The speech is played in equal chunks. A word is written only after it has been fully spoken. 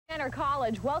Manor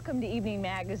College, welcome to Evening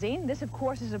Magazine. This, of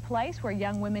course, is a place where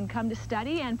young women come to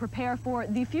study and prepare for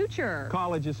the future.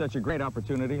 College is such a great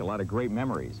opportunity, a lot of great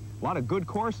memories, a lot of good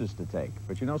courses to take.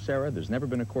 But you know, Sarah, there's never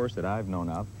been a course that I've known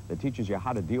of that teaches you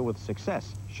how to deal with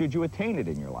success, should you attain it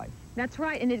in your life. That's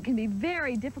right, and it can be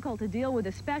very difficult to deal with,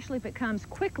 especially if it comes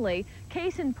quickly.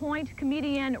 Case in point,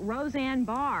 comedian Roseanne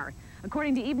Barr.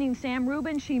 According to Evening Sam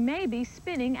Rubin, she may be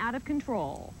spinning out of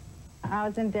control. I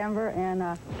was in Denver,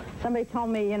 and somebody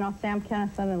told me, you know, Sam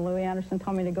Kinison and Louis Anderson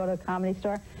told me to go to a comedy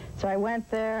store. So I went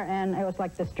there, and it was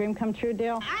like this dream come true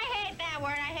deal. I hate that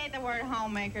word. I hate the word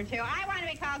homemaker, too. I want to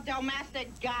be called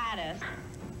domestic goddess.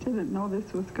 Didn't know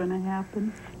this was going to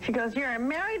happen. She goes, you're a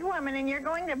married woman, and you're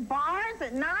going to bars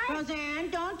at night? Roseanne,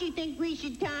 don't you think we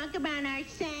should talk about our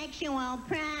sexual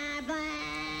problems?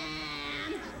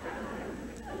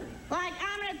 Like,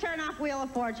 I'm going to turn off Wheel of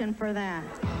Fortune for that.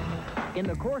 In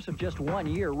the course of just 1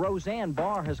 year, Roseanne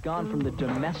Barr has gone from the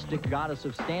domestic goddess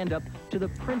of stand-up to the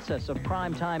princess of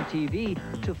primetime TV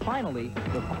to finally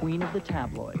the queen of the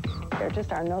tabloids. There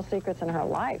just are no secrets in her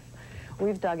life.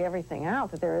 We've dug everything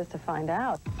out that there is to find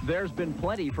out. There's been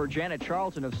plenty for Janet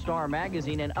Charlton of Star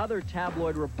Magazine and other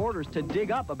tabloid reporters to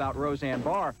dig up about Roseanne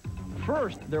Barr.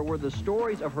 First, there were the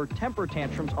stories of her temper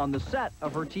tantrums on the set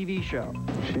of her TV show.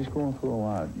 She's going through a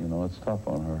lot, you know, it's tough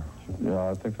on her. Yeah,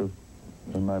 I think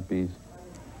there might be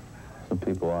some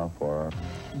people out for her.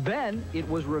 Then it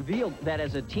was revealed that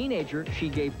as a teenager, she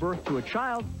gave birth to a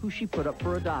child who she put up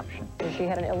for adoption. She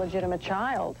had an illegitimate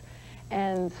child,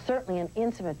 and certainly an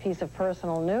intimate piece of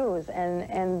personal news.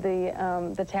 And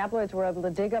the tabloids were able to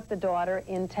dig up the daughter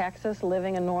in Texas,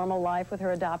 living a normal life with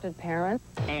her adopted parents.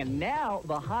 And now,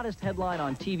 the hottest headline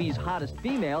on TV's Hottest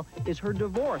Female is her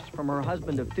divorce from her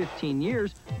husband of 15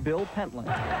 years, Bill Pentland.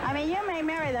 I mean, you may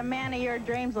marry the man of your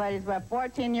dreams, ladies, but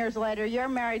 14 years later, you're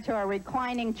married to a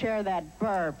reclining chair that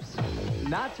burps.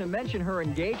 Not to mention her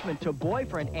engagement to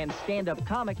boyfriend and stand-up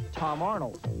comic Tom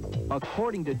Arnold.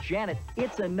 According to Janet,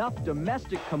 it's enough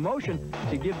domestic commotion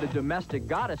to give the domestic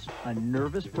goddess a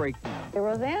nervous breakdown.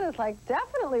 Roseanne is like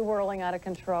definitely whirling out of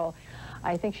control.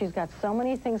 I think she's got so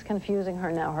many things confusing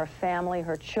her now. Her family,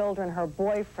 her children, her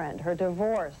boyfriend, her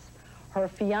divorce, her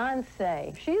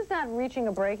fiancé. She's not reaching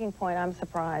a breaking point. I'm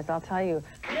surprised, I'll tell you.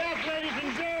 Yes, ladies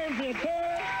and gentlemen,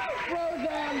 it's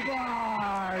Roseanne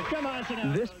Barr. Come on, sit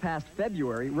down. This past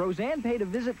February, Roseanne paid a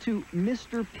visit to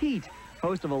Mr. Pete,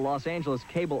 host of a Los Angeles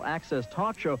cable access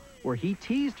talk show, where he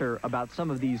teased her about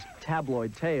some of these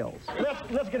tabloid tales.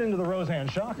 Let's get into the Roseanne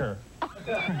shocker.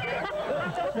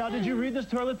 Now, did you read this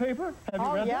toilet paper? Have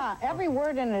you read yeah, every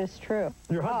word in it is true.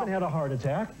 Your husband had a heart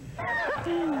attack.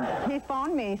 He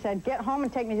phoned me. He said, get home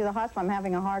and take me to the hospital. I'm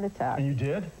having a heart attack. And you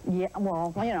did? Yeah,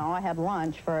 well, you know, I had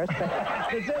lunch first.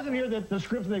 But It says in here that the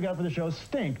scripts they got for the show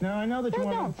stink. Now, I know that they you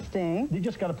want don't stink. You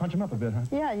just got to punch them up a bit, huh?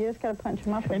 Yeah, you just got to punch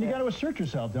them up a And bit. you got to assert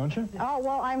yourself, don't you? Oh,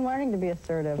 well, I'm learning to be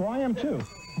assertive. Well, I am too.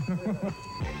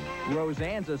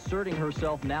 Roseanne's asserting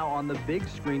herself now on the big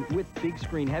screen with big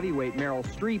screen heavyweight Meryl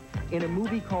Streep in a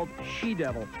movie called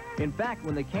She-Devil. In fact,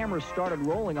 when the cameras started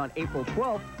rolling on April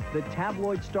 12th, the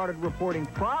tabloids started reporting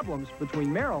problems between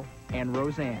Meryl and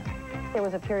Roseanne. There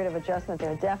was a period of adjustment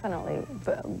there, definitely,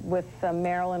 with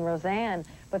Meryl and Roseanne,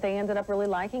 but they ended up really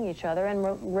liking each other, and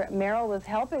Meryl was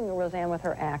helping Roseanne with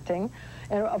her acting.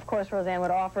 And, of course, Roseanne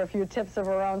would offer a few tips of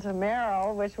her own to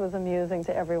Meryl, which was amusing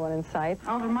to everyone in sight.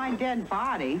 Over my dead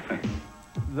body.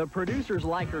 The producers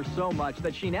like her so much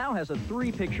that she now has a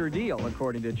 3-picture deal,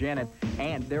 according to Janet.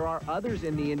 And there are others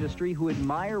in the industry who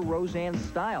admire Roseanne's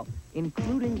style,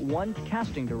 including one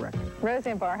casting director.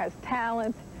 Roseanne Barr has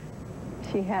talent.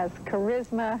 She has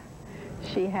charisma.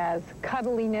 She has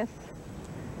cuddliness.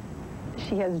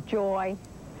 She has joy.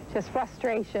 She has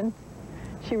frustration.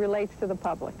 She relates to the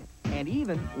public. And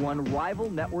even one rival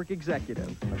network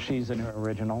executive. She's an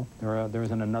original. There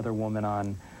isn't another woman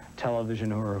on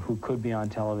television or who could be on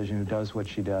television who does what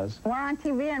she does. We're on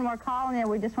TV and we're calling you.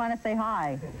 We just want to say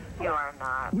hi. You are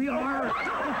not. We are.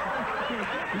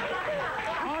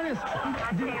 Honest. On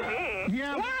TV.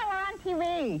 Yeah. Yeah, we're on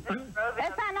TV.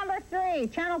 It's on number 3,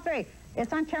 Channel 3.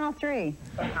 It's on Channel 3.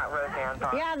 Not Roseanne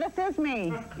Barr. Yeah, this is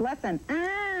me. Listen.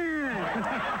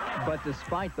 But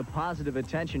despite the positive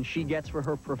attention she gets for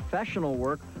her professional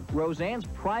work, Roseanne's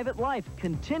private life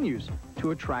continues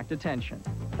to attract attention.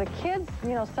 The kids,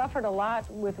 you know, suffered a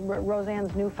lot with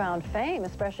Roseanne's newfound fame,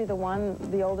 especially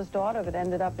the oldest daughter that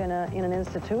ended up in an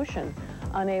institution,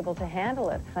 unable to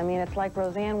handle it. I mean, it's like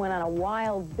Roseanne went on a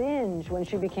wild binge when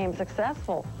she became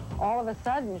successful. All of a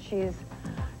sudden, she's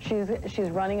She's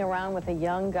running around with a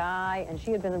young guy, and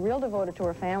she had been real devoted to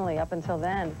her family up until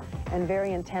then and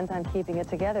very intent on keeping it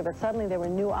together. But suddenly there were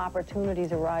new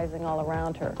opportunities arising all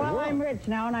around her. Well, I'm rich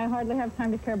now, and I hardly have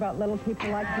time to care about little people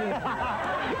like you.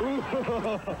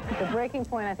 The breaking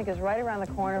point, I think, is right around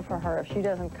the corner for her if she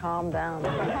doesn't calm down.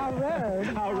 How rude.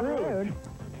 How rude.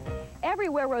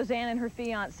 Everywhere Rosanne and her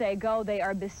fiancé go, they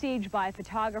are besieged by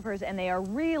photographers, and they are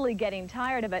really getting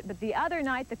tired of it. But the other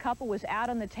night, the couple was out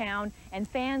on the town, and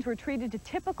fans were treated to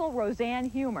typical Rosanne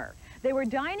humor. They were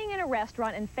dining in a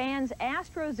restaurant, and fans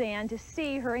asked Rosanne to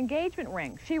see her engagement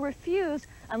ring. She refused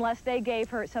unless they gave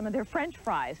her some of their French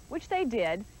fries, which they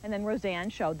did, and then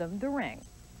Rosanne showed them the ring.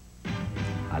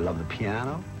 I love the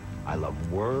piano, I love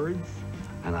words,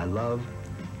 and I love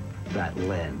that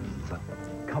lens.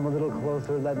 Come a little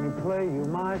closer, let me play you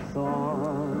my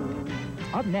song.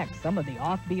 Up next, some of the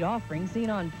offbeat offerings seen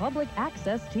on public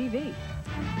access TV.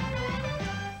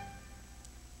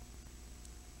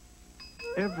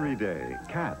 Every day,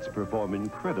 cats perform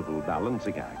incredible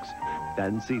balancing acts.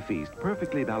 Fancy Feast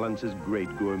perfectly balances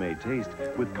great gourmet taste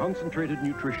with concentrated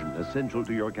nutrition essential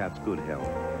to your cat's good health.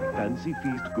 Fancy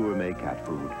Feast gourmet cat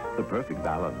food, the perfect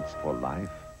balance for life.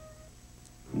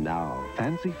 Now,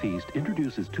 Fancy Feast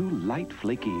introduces 2 light,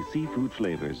 flaky seafood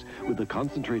flavors with the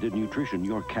concentrated nutrition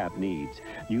your cat needs.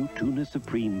 New Tuna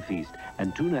Supreme Feast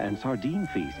and Tuna and Sardine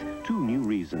Feast. 2 new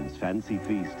reasons Fancy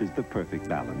Feast is the perfect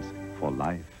balance for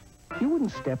life. You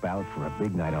wouldn't step out for a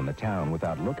big night on the town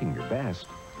without looking your best.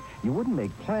 You wouldn't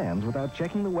make plans without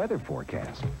checking the weather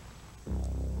forecast.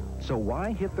 So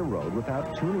why hit the road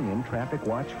without tuning in Traffic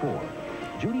Watch 4?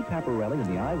 Judy Paparelli and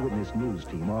the Eyewitness News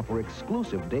team offer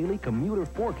exclusive daily commuter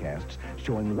forecasts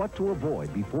showing what to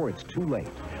avoid before it's too late.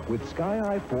 With Sky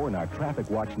Eye 4 and our Traffic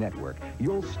Watch network,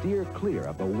 you'll steer clear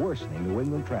of the worsening New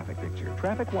England traffic picture.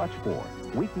 Traffic Watch 4,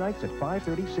 weeknights at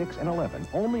 5:30, 6, and 11,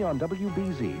 only on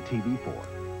WBZ TV4.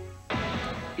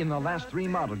 In the last 3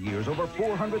 model years, over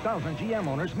 400,000 GM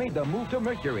owners made the move to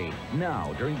Mercury.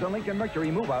 Now, during the Lincoln Mercury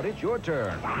move-out, it's your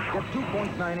turn. Get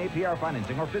 2.9 APR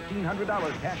financing or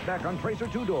 $1,500 cash back on Tracer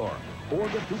 2-door. Or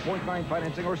get 2.9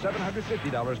 financing or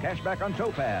 $750 cash back on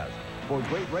Topaz. For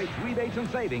great rates, rebates, and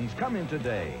savings, come in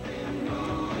today.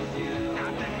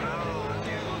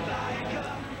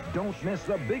 Don't miss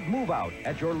the big move-out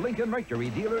at your Lincoln Mercury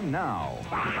dealer now.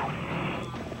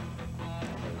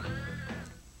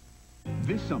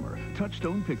 This summer,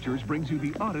 Touchstone Pictures brings you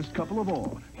the oddest couple of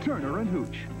all, Turner and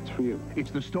Hooch. It's for you.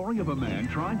 It's the story of a man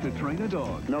trying to train a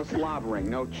dog. No slobbering,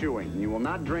 no chewing. You will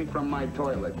not drink from my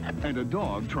toilet. And a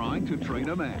dog trying to train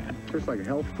a man. Tastes like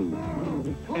health food.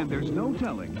 And there's no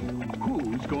telling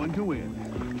who's going to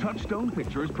win. Touchstone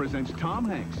Pictures presents Tom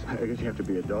Hanks. I guess you have to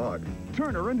be a dog.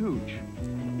 Turner and Hooch.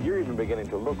 You're even beginning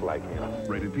to look like him.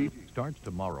 Rated PG. Starts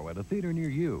tomorrow at a theater near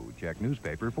you. Check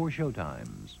newspaper for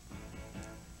showtimes.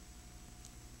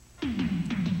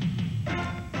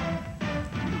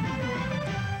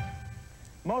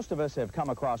 Most of us have come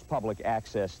across public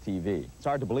access TV. It's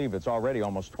hard to believe it's already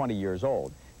almost 20 years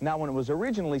old. Now, when it was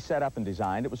originally set up and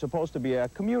designed, it was supposed to be a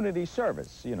community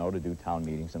service, you know, to do town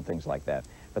meetings and things like that.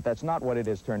 But that's not what it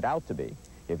has turned out to be.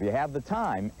 If you have the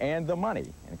time and the money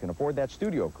and can afford that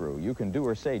studio crew, you can do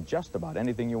or say just about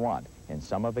anything you want. And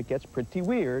some of it gets pretty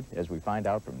weird, as we find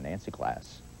out from Nancy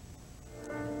Klass.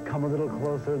 Come a little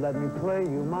closer, let me play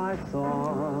you my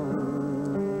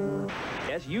song.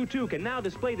 Yes, you too can now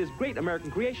display this great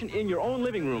American creation in your own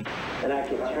living room. And I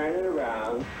can turn it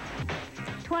around.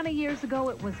 20 years ago,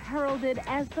 it was heralded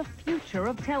as the future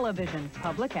of television,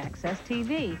 public access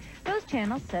TV. Those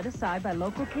channels set aside by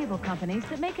local cable companies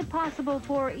that make it possible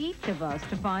for each of us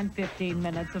to find 15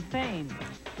 minutes of fame.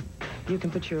 You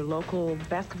can put your local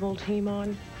basketball team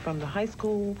on from the high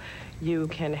school. You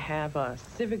can have a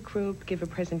civic group give a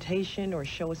presentation or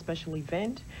show a special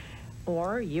event.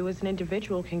 Or you as an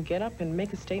individual can get up and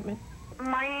make a statement.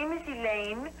 My name is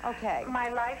Elaine. Okay. My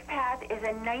life path is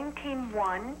a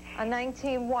 19-1. A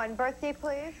 19-1. Birthday,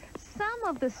 please? Some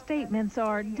of the statements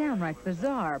are downright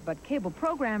bizarre, but cable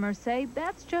programmers say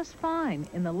that's just fine.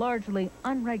 In the largely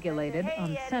unregulated,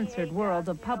 uncensored world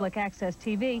of public access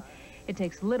TV, it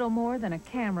takes little more than a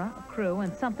camera, a crew,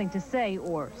 and something to say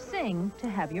or sing to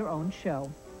have your own show.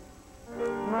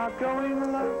 Not going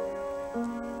left,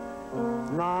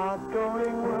 not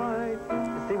going right.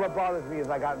 See, what bothers me is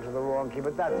I got into the wrong key,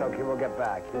 but that's okay. We'll get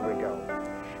back. Here we go.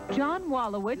 John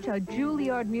Wallowich, a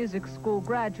Juilliard Music School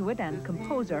graduate and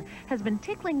composer, has been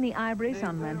tickling the ivories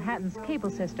on Manhattan's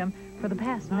cable system for the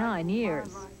past 9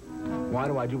 years. Why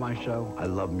do I do my show? I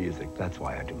love music. That's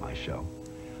why I do my show.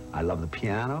 I love the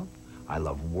piano, I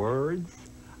love words,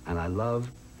 and I love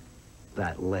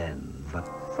that lens, that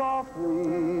Softly,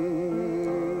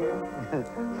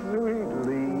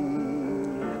 sweetly.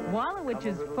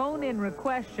 Walowich's phone-in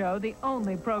request show, the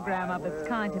only program of its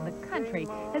kind in the country,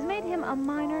 has made him a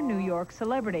minor New York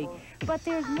celebrity. But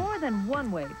there's more than one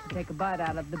way to take a bite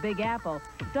out of the Big Apple.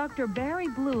 Dr. Barry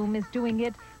Bloom is doing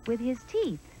it with his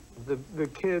teeth. The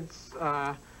kids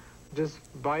just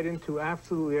bite into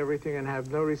absolutely everything and have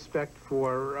no respect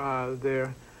for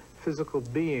their physical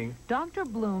being. Dr.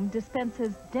 Bloom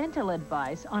dispenses dental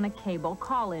advice on a cable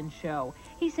call-in show.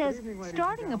 He says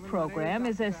starting a program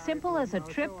is as simple as a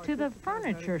trip to the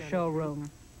furniture showroom.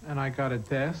 And I got a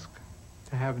desk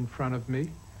to have in front of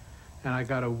me, and I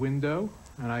got a window,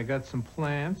 and I got some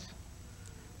plants,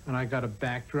 and I got a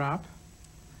backdrop,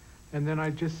 and then I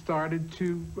just started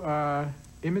to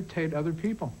imitate other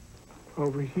people.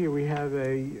 Over here we have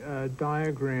a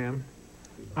diagram.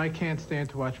 I can't stand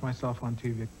to watch myself on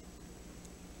TV.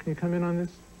 Can you come in on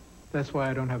this? That's why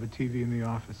I don't have a TV in the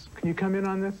office. Can you come in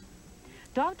on this?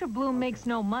 Dr. Bloom makes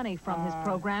no money from his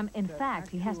program. In fact,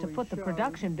 he has to foot the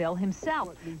production bill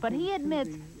himself. But he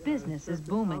admits business is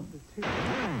booming.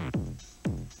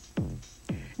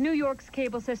 New York's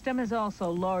cable system is also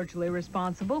largely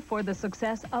responsible for the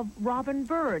success of Robin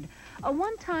Bird, a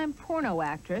one-time porno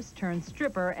actress turned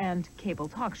stripper and cable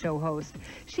talk show host.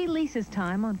 She leases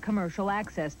time on commercial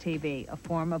access TV, a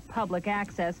form of public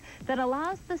access that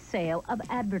allows the sale of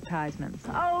advertisements.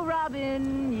 Oh,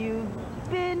 Robin,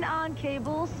 you've been on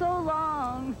cable so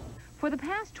long. For the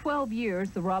past 12 years,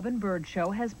 the Robin Bird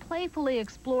Show has playfully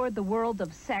explored the world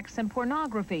of sex and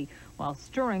pornography while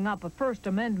stirring up a First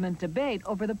Amendment debate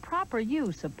over the proper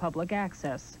use of public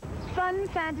access. Fun,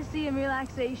 fantasy, and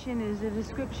relaxation is a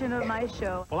description of my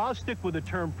show. Well, I'll stick with the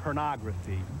term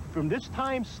pornography. From this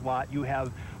time slot, you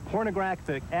have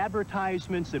pornographic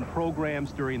advertisements and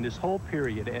programs during this whole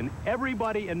period, and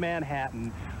everybody in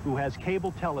Manhattan who has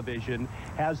cable television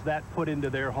has that put into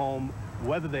their home,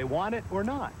 whether they want it or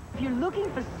not. If you're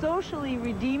looking for socially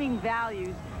redeeming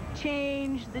values,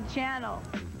 change the channel.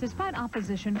 Despite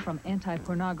opposition from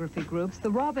anti-pornography groups,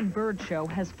 the Robin Bird Show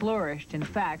has flourished. In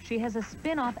fact, she has a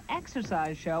spin-off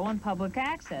exercise show on public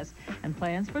access and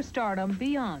plans for stardom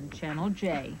beyond Channel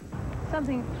J.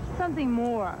 Something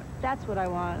more. That's what I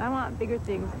want. I want bigger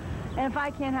things. And if I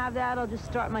can't have that, I'll just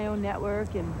start my own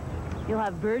network and you'll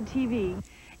have Bird TV.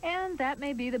 And that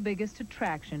may be the biggest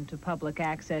attraction to public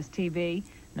access TV.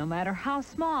 No matter how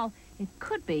small, it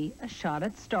could be a shot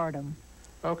at stardom.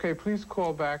 Okay, please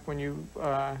call back when you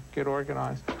get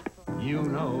organized. You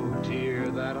know, dear,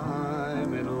 that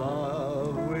I'm in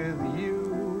love with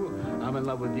you. I'm in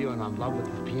love with you, and I'm in love with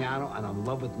this piano, and I'm in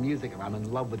love with music, and I'm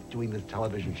in love with doing this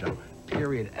television show.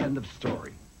 Period. End of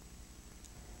story.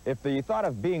 If the thought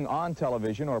of being on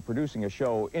television or producing a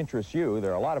show interests you,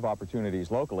 there are a lot of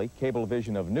opportunities locally.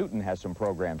 Cablevision of Newton has some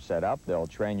programs set up. They'll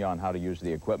train you on how to use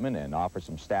the equipment and offer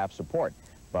some staff support.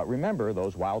 But remember,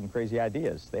 those wild and crazy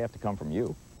ideas, they have to come from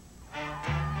you.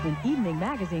 When Evening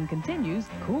Magazine continues,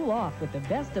 cool off with the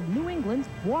best of New England's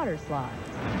water slides.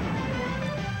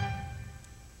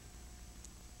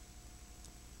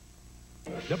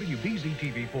 WBZ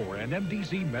TV4 and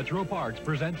MDC Metro Parks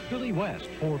present Billy West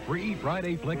for free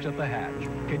Friday flicks at the Hatch.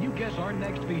 Can you guess our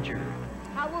next feature?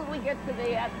 How will we get to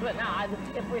the Esplanade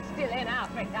if we're still in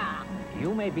Africa?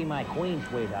 You may be my queen,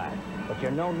 sweetheart, but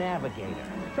you're no navigator.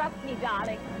 Trust me,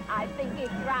 darling. I think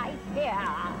it's right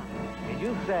here. Did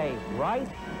you say right?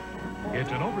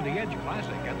 It's an over-the-edge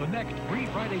classic at the next free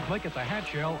Friday flick at the Hatch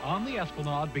Shell on the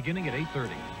Esplanade beginning at 8:30.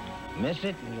 Miss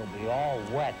it and you'll be all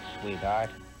wet, sweetheart.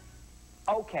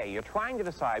 Okay, you're trying to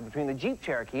decide between the Jeep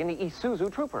Cherokee and the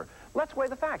Isuzu Trooper. Let's weigh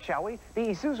the facts, shall we? The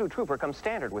Isuzu Trooper comes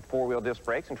standard with four-wheel disc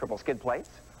brakes and triple skid plates,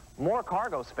 more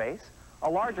cargo space, a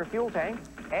larger fuel tank,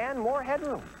 and more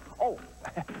headroom. Oh,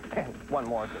 and one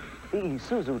more thing. The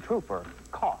Isuzu Trooper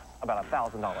costs about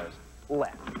 $1,000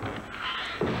 less.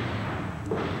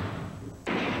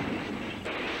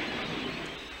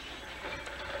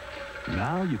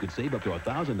 Now you could save up to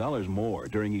 $1,000 more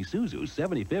during Isuzu's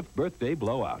 75th birthday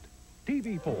blowout.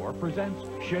 TV4 presents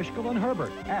Shishkel and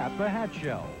Herbert at the Hatch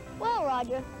Shell. Well,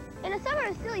 Roger, in a summer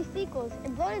of silly sequels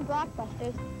and bloated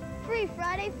blockbusters, free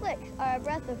Friday flicks are a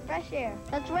breath of fresh air.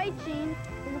 That's right, Gene.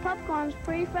 And the popcorn's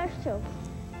pretty fresh, too.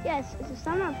 Yes, it's a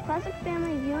summer of classic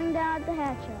family viewing down at the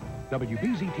Hatch Shell.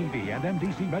 WBZ TV and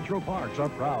MDC Metro Parks are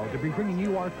proud to be bringing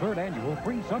you our third annual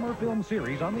free summer film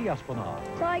series on the Esplanade.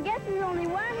 So I guess there's only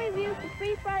one review for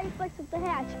free Friday flicks at the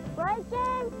Hatch. Right,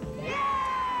 James?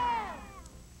 Yeah!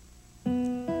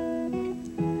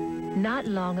 Not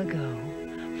long ago,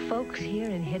 folks here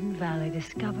in Hidden Valley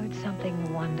discovered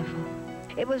something wonderful.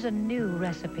 It was a new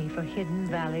recipe for Hidden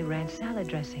Valley Ranch salad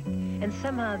dressing. And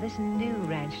somehow this new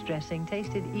ranch dressing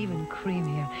tasted even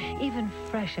creamier, even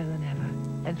fresher than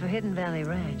ever. And for Hidden Valley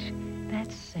Ranch,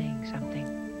 that's saying something.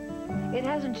 It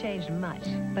hasn't changed much,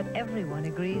 but everyone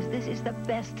agrees this is the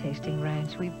best tasting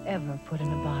ranch we've ever put in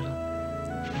a bottle.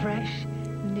 Fresh,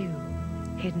 new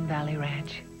Hidden Valley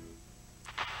Ranch.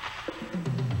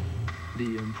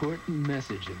 The important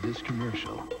message of this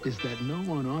commercial is that no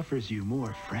one offers you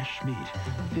more fresh meat,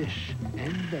 fish,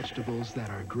 and vegetables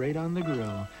that are great on the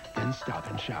grill than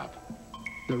Stop and Shop.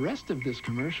 The rest of this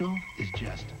commercial is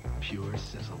just pure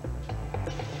sizzle.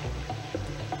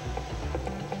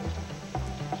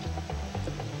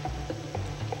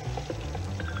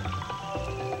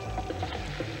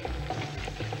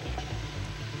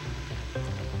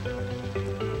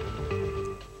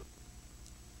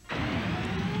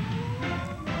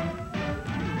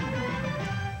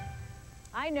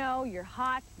 I know you're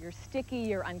hot, you're sticky,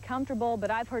 you're uncomfortable,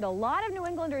 but I've heard a lot of New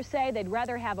Englanders say they'd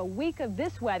rather have a week of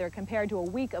this weather compared to a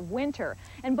week of winter.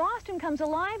 And Boston comes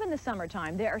alive in the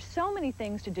summertime. There are so many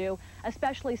things to do,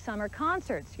 especially summer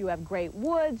concerts. You have Great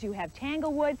Woods, you have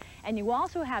Tanglewood, and you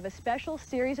also have a special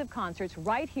series of concerts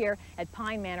right here at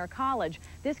Pine Manor College.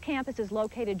 This campus is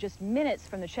located just minutes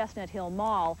from the Chestnut Hill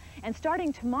Mall. And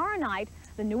starting tomorrow night,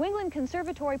 the New England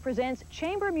Conservatory presents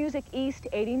Chamber Music East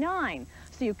 89.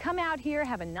 So you come out here,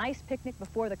 have a nice picnic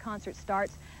before the concert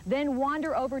starts, then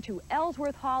wander over to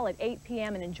Ellsworth Hall at 8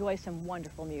 p.m. and enjoy some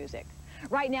wonderful music.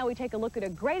 Right now we take a look at a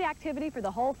great activity for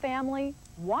the whole family,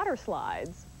 water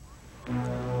slides.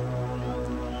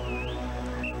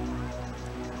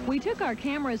 We took our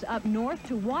cameras up north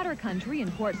to Water Country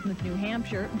in Portsmouth, New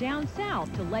Hampshire, down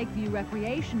south to Lakeview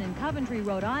Recreation in Coventry,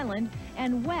 Rhode Island,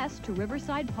 and west to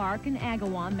Riverside Park in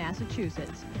Agawam,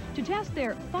 Massachusetts. To test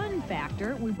their fun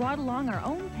factor, we brought along our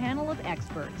own panel of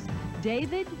experts,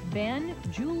 David, Ben,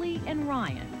 Julie, and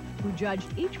Ryan, who judged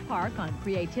each park on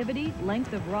creativity,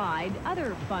 length of ride,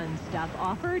 other fun stuff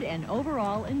offered, and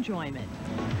overall enjoyment.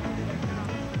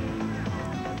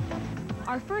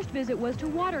 Our first visit was to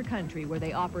Water Country, where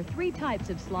they offer 3 types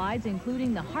of slides,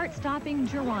 including the heart-stopping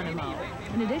Geronimo.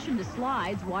 In addition to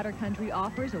slides, Water Country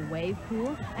offers a wave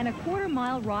pool and a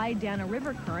quarter-mile ride down a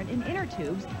river current in inner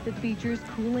tubes that features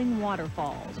cooling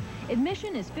waterfalls.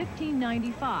 Admission is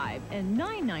 $15.95 and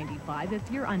 $9.95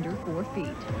 if you're under 4 feet.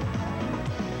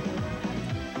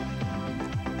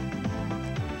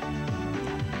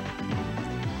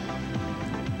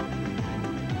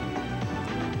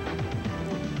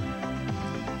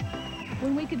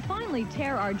 When we could finally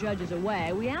tear our judges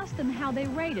away, we asked them how they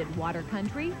rated Water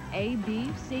Country, A, B,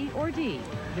 C, or D.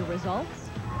 The results?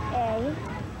 A,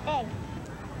 and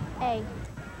A.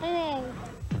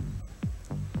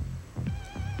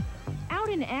 Out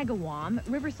in Agawam,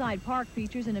 Riverside Park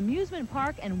features an amusement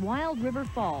park and Wild River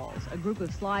Falls, a group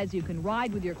of slides you can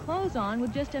ride with your clothes on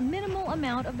with just a minimal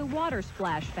amount of the water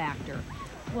splash factor.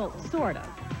 Well, sort of.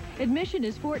 Admission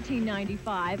is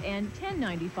 $14.95 and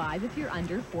 $10.95 if you're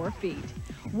under 4 feet.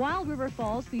 Wild River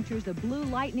Falls features the Blue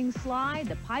Lightning Slide,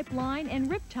 the Pipeline, and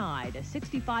Riptide, a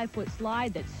 65-foot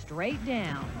slide that's straight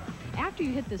down. After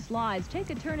you hit the slides, take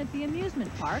a turn at the amusement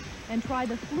park and try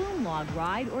the Flume Log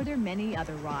ride or their many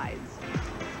other rides.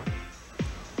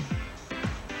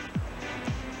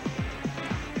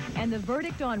 And the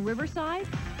verdict on Riverside?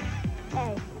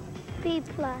 A, B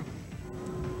plus,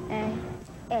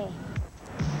 A.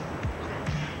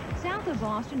 South of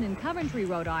Boston in Coventry,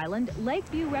 Rhode Island,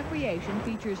 Lakeview Recreation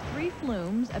features 3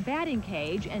 flumes, a batting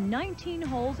cage, and 19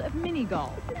 holes of mini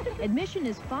golf. Admission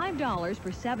is $5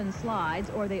 for 7 slides,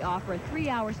 or they offer a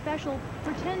 3-hour special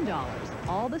for $10.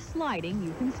 All the sliding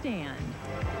you can stand.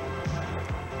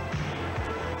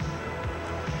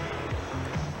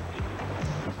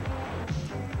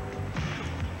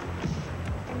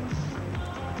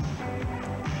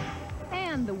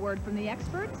 And the word from the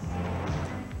experts?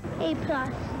 A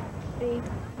plus. B.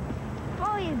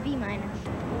 Always B minus.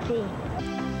 B.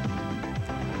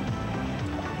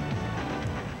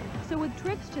 So with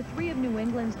trips to 3 of New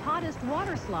England's hottest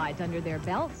water slides under their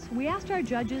belts, we asked our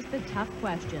judges the tough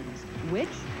questions. Which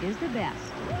is the best?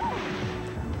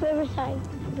 Riverside.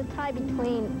 The tie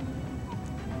between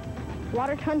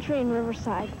Water Country and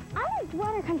Riverside. I liked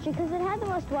Water Country because it had the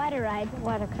most water ride.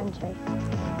 Water Country.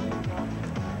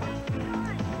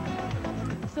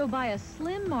 So by a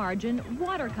slim margin,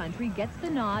 Water Country gets the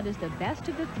nod as the best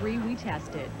of the 3 we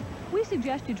tested. We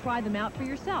suggest you try them out for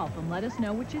yourself and let us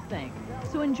know what you think.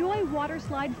 So enjoy water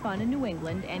slide fun in New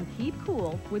England and keep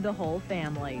cool with the whole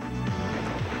family.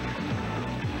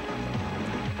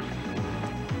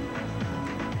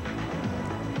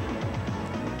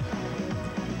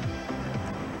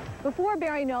 Before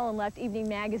Barry Nolan left Evening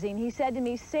Magazine, he said to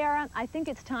me, Sarah, I think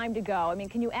it's time to go. I mean,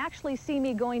 can you actually see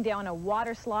me going down a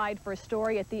water slide for a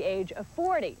story at the age of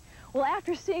 40? Well,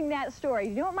 after seeing that story,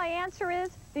 you know what my answer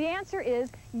is? The answer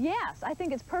is yes. I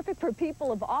think it's perfect for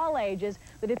people of all ages,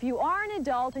 but if you are an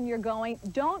adult and you're going,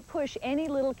 don't push any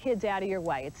little kids out of your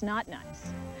way. It's not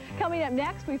nice. Coming up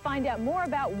next, we find out more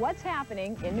about what's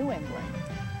happening in New England.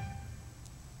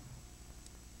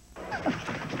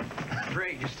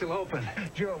 Great, you're still open.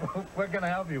 Joe, what can I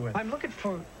help you with? I'm looking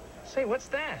for... Say, what's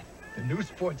that? The new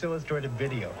Sports Illustrated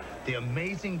video. The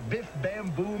amazing Biff Bam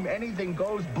Boom Anything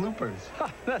Goes bloopers.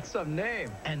 That's some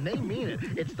name. And they mean it.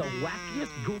 It's the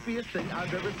wackiest, goofiest thing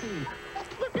I've ever seen.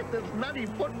 Look at this nutty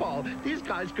football. These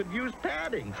guys could use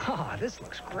padding. Ah, this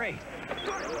looks great.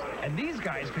 And these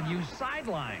guys could use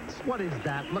sidelines. What is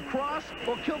that, lacrosse?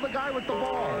 Or kill the guy with the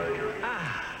ball?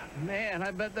 Ah, man,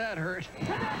 I bet that hurt.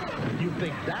 You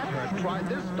think that hurt? Try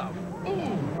this stuff.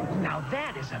 Ooh, now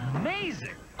that is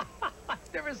amazing.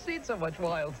 I've never seen so much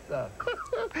wild stuff.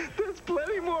 There's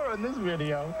plenty more on this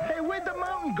video. Hey, where'd the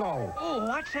mountain go? Oh,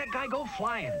 watch that guy go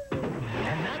flying.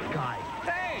 And that guy.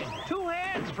 Hey, 2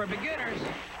 hands for beginners.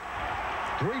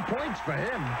 3 points for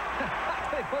him.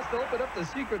 They must open up the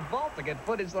secret vault to get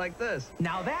footage like this.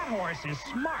 Now that horse is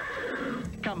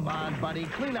smart. Come on, buddy,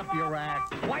 clean up your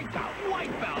act. Wipe out,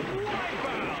 wipe out, wipe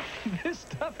out. This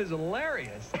stuff is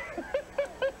hilarious.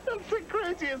 It's the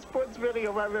craziest sports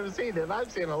video I've ever seen, and I've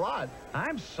seen a lot.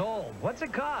 I'm sold. What's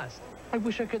it cost? I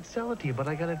wish I could sell it to you, but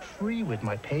I got it free with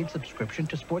my paid subscription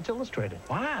to Sports Illustrated.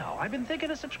 Wow, I've been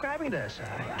thinking of subscribing to SI.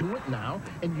 Do it now,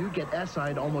 and you get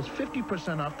SI'd almost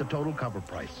 50% off the total cover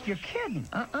price. You're kidding.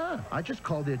 I just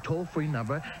called their toll-free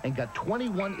number and got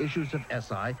 21 issues of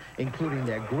SI, including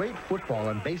their great football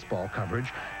and baseball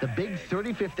coverage, the big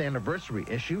 35th anniversary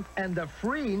issue, and the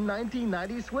free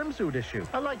 1990 swimsuit issue.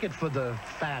 I like it for the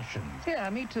fashion. Yeah,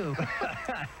 me too.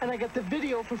 And I got the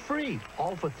video for free,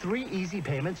 all for 3 easy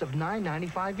payments of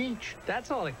 $9.95 each.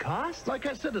 That's all it costs? Like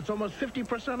I said, it's almost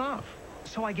 50% off.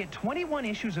 So I get 21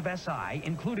 issues of SI,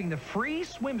 including the free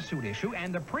swimsuit issue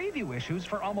and the preview issues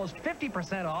for almost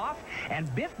 50% off,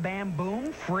 and Biff Bam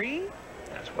Boom free?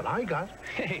 That's what I got.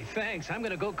 Hey, thanks. I'm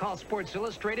going to go call Sports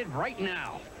Illustrated right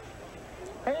now.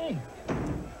 Hey,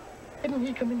 didn't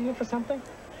he come in here for something?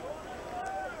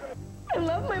 I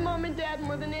love my mom and dad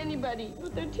more than anybody,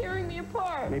 but they're tearing me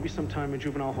apart. Maybe sometime in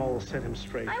juvenile hall will set him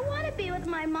straight. I want to be with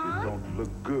my mom. You don't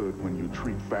look good when you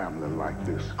treat family like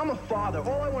this. I'm a father.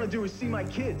 All I want to do is see my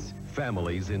kids.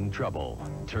 Families in trouble.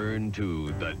 Turn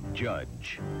to The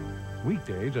Judge.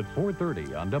 Weekdays at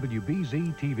 4:30 on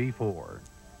WBZ TV4.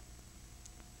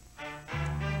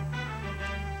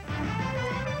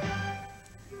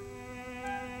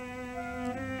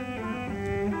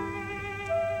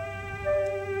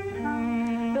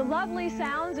 Lovely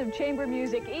sounds of chamber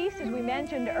music east, as we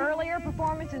mentioned earlier.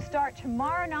 Performances start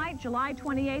tomorrow night, July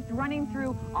 28th, running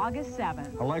through August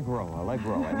 7th. Allegro,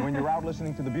 allegro. And when you're out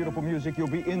listening to the beautiful music, you'll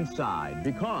be inside,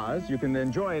 because you can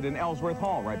enjoy it in Ellsworth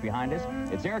Hall right behind us.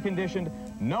 It's air-conditioned,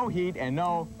 no heat, and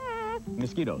no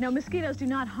mosquitoes. No, mosquitoes do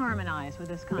not harmonize with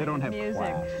this kind of music.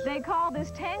 Class. They call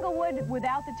this Tanglewood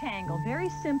without the tangle. Very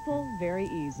simple, very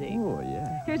easy. Oh,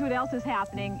 yeah. Here's what else is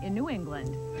happening in New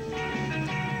England.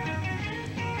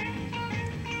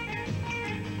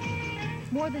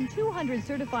 More than 200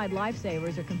 certified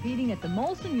lifesavers are competing at the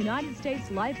Molson United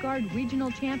States Lifeguard Regional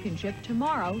Championship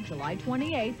tomorrow, July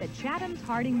 28th at Chatham's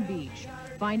Harding Beach.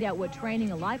 Find out what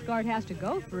training a lifeguard has to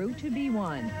go through to be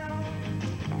one.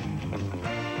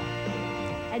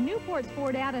 At Newport's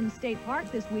Fort Adams State Park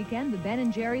this weekend, the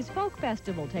Ben & Jerry's Folk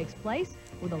Festival takes place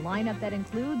with a lineup that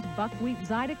includes Buckwheat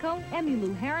Zydeco,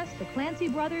 Emmylou Harris, the Clancy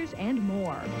Brothers, and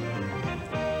more.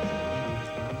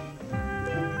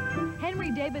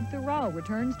 Henry David Thoreau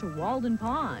returns to Walden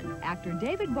Pond. Actor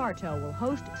David Bartow will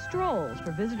host strolls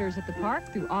for visitors at the park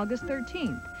through August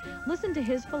 13th. Listen to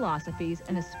his philosophies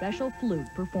in a special flute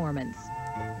performance.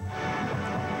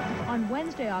 On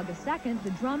Wednesday, August 2nd,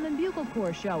 the Drum and Bugle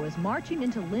Corps show is marching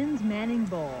into Lynn's Manning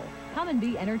Bowl. Come and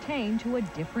be entertained to a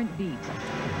different beat.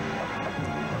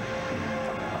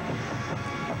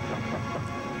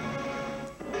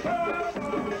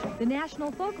 The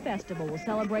National Folk Festival will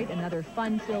celebrate another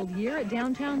fun-filled year at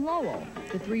downtown Lowell.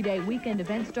 The 3-day weekend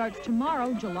event starts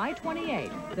tomorrow, July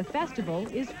 28th. The festival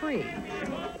is free.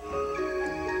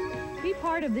 Be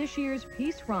part of this year's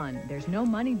Peace Run. There's no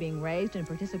money being raised and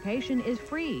participation is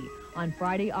free. On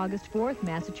Friday, August 4th,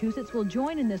 Massachusetts will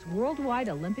join in this worldwide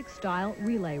Olympic-style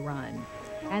relay run.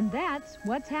 And that's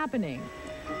what's happening.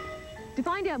 To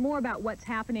find out more about what's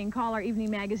happening, call our Evening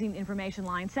Magazine information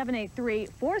line,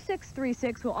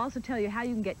 783-4636. We'll also tell you how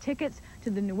you can get tickets to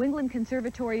the New England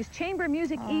Conservatory's Chamber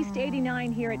Music East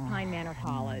 89 here at Pine Manor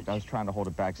College. I was trying to hold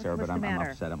it back, Sarah, but I'm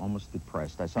upset. I'm almost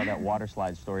depressed. I saw that water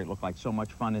slide story. It looked like so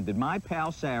much fun. And did my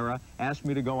pal Sarah ask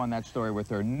me to go on that story with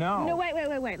her? No. No, wait.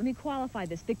 Let me qualify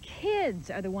this. The kids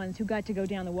are the ones who got to go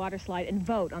down the water slide and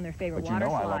vote on their favorite water slide.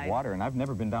 But you know I love water, and I've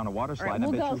never been down a water slide. All right,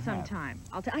 we'll go sometime.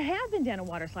 I have been down a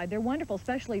water slide. They're wonderful,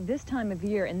 especially this time of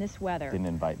year in this weather. Didn't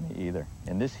invite me either.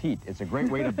 In this heat, it's a great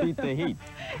way to beat the heat.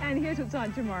 And here's what's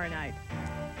on tomorrow night.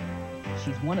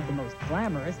 She's one of the most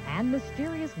glamorous and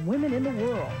mysterious women in the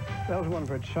world. That was one of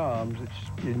her charms.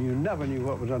 You never knew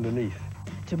what was underneath.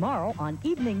 Tomorrow on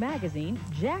Evening Magazine,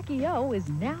 Jackie O is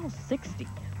now 60.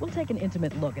 We'll take an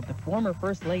intimate look at the former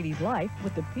First Lady's life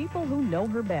with the people who know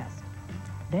her best.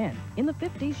 Then, in the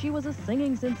 50s, she was a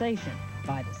singing sensation.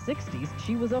 By the 60s,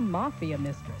 she was a mafia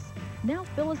mistress. Now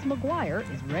Phyllis McGuire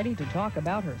is ready to talk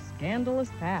about her scandalous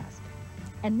past.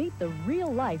 And meet the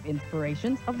real-life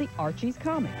inspirations of the Archie's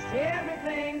comics.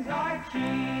 Everything's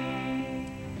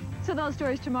Archie. So those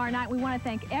stories tomorrow night. We want to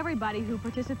thank everybody who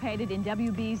participated in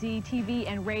WBZ TV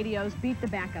and radio's Beat the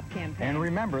Backup campaign. And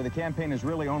remember, the campaign is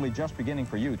really only just beginning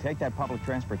for you. Take that public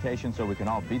transportation so we can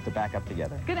all beat the backup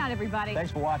together. Good night, everybody. Thanks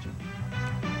for watching.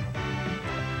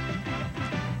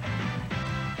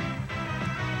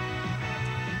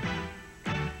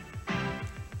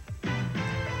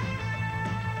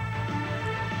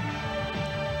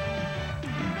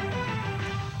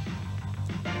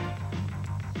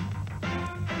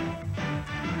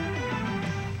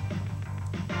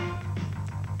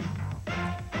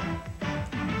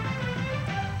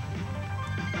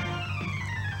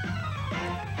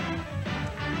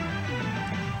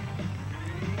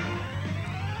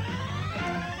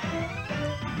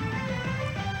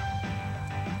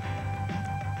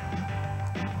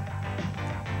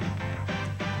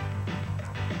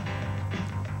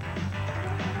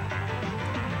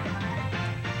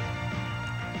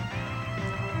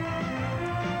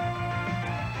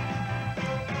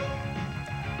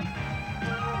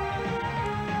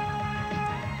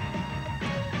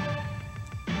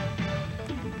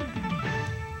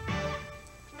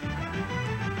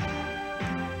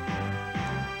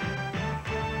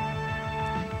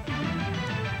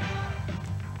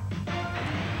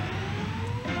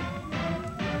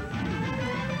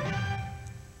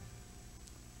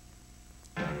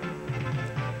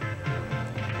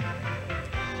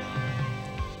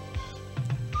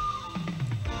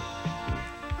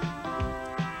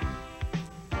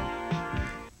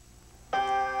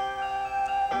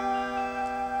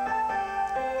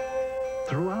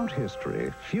 Throughout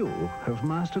history, few have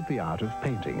mastered the art of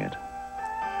painting it.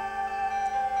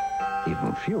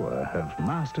 Even fewer have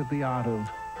mastered the art of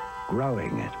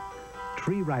growing it.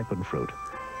 Tree-ripened fruit,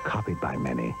 copied by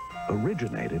many,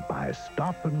 originated by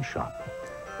Stop and Shop.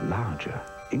 Larger,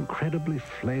 incredibly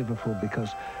flavorful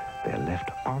because they're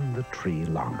left on the tree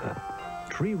longer.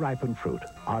 Tree-ripened fruit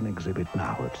on exhibit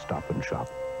now at Stop and Shop.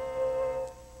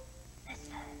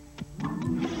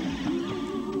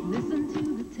 Listen to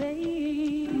the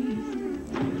taste.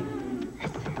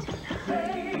 Listen to the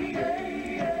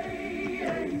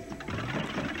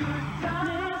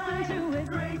Listen to it.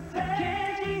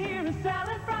 Can't you hear a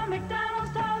salad from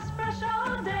McDonald's? Tossed fresh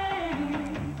all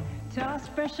day. Tossed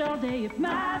fresh all day at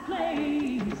my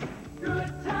place.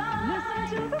 Good time.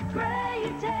 Listen to the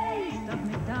great taste of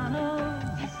McDonald's.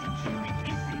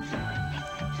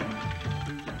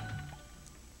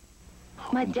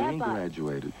 My dad Jane bought...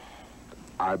 graduated.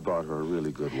 I bought her a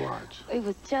really good watch. It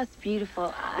was just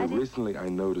beautiful. But recently I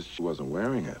noticed she wasn't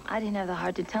wearing it. I didn't have the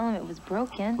heart to tell him it was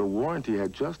broken. The warranty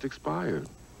had just expired.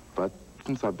 But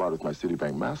since I bought it with my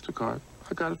Citibank MasterCard,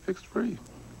 I got it fixed free.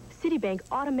 Citibank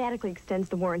automatically extends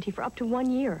the warranty for up to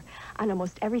 1 year on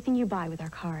almost everything you buy with our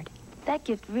card. That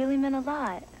gift really meant a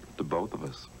lot. To both of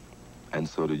us. And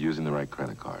so did using the right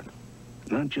credit card.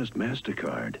 Not just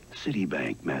MasterCard,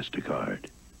 Citibank MasterCard.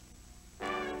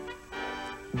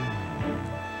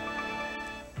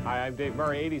 Hi, I'm Dave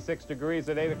Murray. 86 degrees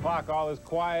at 8 o'clock. All is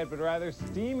quiet, but rather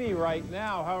steamy right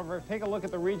now. However, take a look at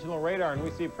the regional radar, and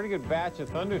we see a pretty good batch of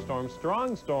thunderstorms,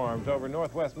 strong storms over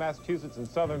northwest Massachusetts and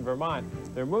southern Vermont.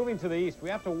 They're moving to the east. We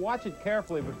have to watch it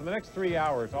carefully, but for the next 3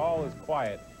 hours, all is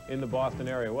quiet in the Boston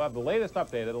area. We'll have the latest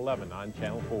update at 11 on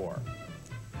Channel 4.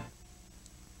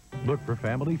 Look for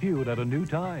Family Feud at a new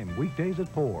time, weekdays at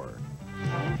 4.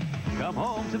 Come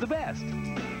home to the best,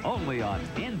 only on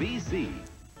NBC.